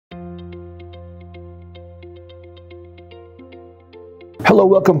Hello,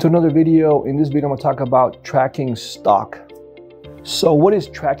 welcome to another video. In this video, I'm going to talk about tracking stock. So what is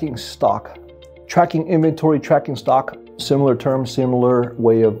tracking stock? Tracking inventory, tracking stock, similar term, similar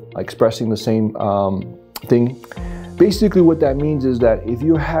way of expressing the same thing. Basically what that means is that if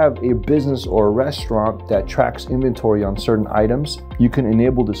you have a business or a restaurant that tracks inventory on certain items, you can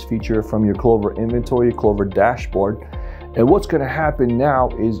enable this feature from your Clover inventory, Clover dashboard. And what's going to happen now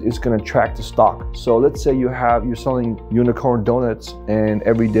is it's going to track the stock. So let's say you're selling unicorn donuts and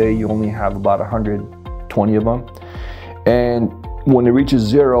every day you only have about 120 of them. And when it reaches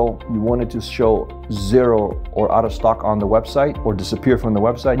zero, you want it to show zero or out of stock on the website or disappear from the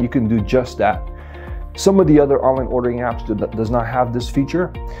website. You can do just that. Some of the other online ordering apps does not have this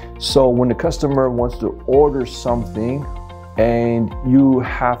feature. So when the customer wants to order something and you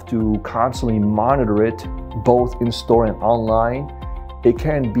have to constantly monitor it both in store and online, it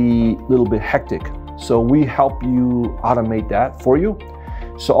can be a little bit hectic. So we help you automate that for you.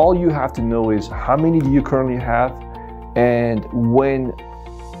 So all you have to know is how many do you currently have and whether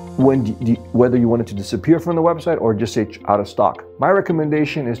you want it to disappear from the website or just say out of stock. My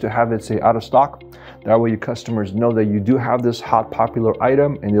recommendation is to have it say out of stock. That way your customers know that you do have this hot popular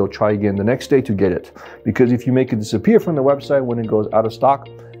item and they'll try again the next day to get it. Because if you make it disappear from the website when it goes out of stock,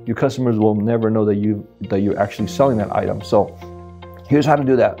 your customers will never know that you're actually selling that item. So here's how to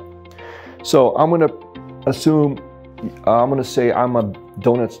do that. So I'm gonna say I'm a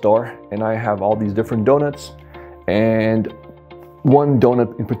donut store and I have all these different donuts, and one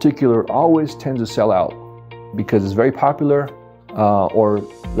donut in particular always tends to sell out because it's very popular, or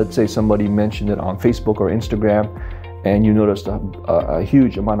let's say somebody mentioned it on Facebook or Instagram and you noticed a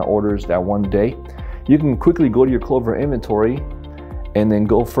huge amount of orders that one day. You can quickly go to your Clover inventory and then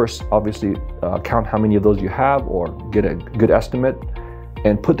go first, obviously count how many of those you have or get a good estimate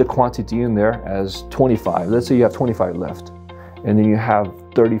and put the quantity in there as 25. Let's say you have 25 left and then you have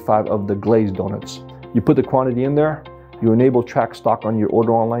 35 of the glazed donuts. You put the quantity in there, you enable track stock on your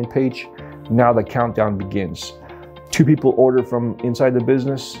order online page. Now the countdown begins. 2 people order from inside the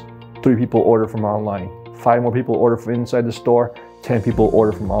business, 3 people order from online, 5 more people order from inside the store, 10 people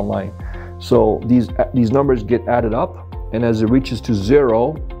order from online. So these numbers get added up, and as it reaches to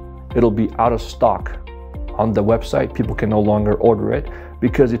zero, it'll be out of stock on the website. People can no longer order it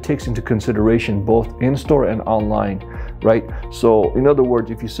because it takes into consideration both in-store and online, right? So in other words,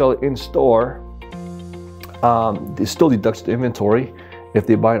 if you sell it in-store, it still deducts the inventory. If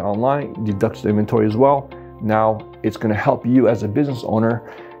they buy it online, it deducts the inventory as well. Now it's going to help you as a business owner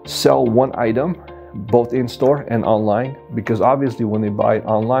sell one item both in store and online, because obviously when they buy it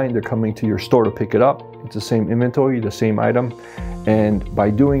online, they're coming to your store to pick it up. It's the same inventory, the same item, and by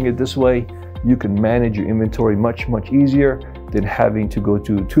doing it this way, you can manage your inventory much easier than having to go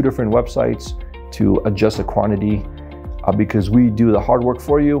to 2 different websites to adjust the quantity. Because we do the hard work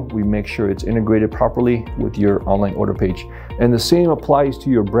for you, we make sure it's integrated properly with your online order page. And the same applies to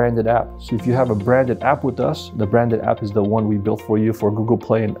your branded app. So if you have a branded app with us, the branded app is the one we built for you for Google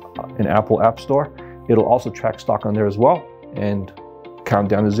Play and Apple App Store. It'll also track stock on there as well and count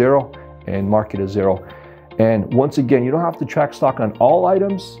down to zero and mark it as zero. And once again, you don't have to track stock on all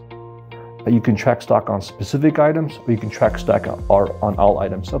items. You can track stock on specific items, or you can track stock on all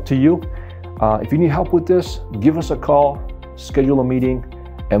items. Up to you. If you need help with this, give us a call, schedule a meeting,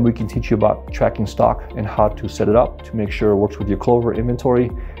 and we can teach you about tracking stock and how to set it up to make sure it works with your Clover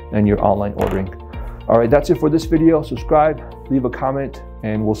inventory and your online ordering. All right, that's it for this video. Subscribe, leave a comment,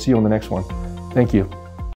 and we'll see you on the next one. Thank you.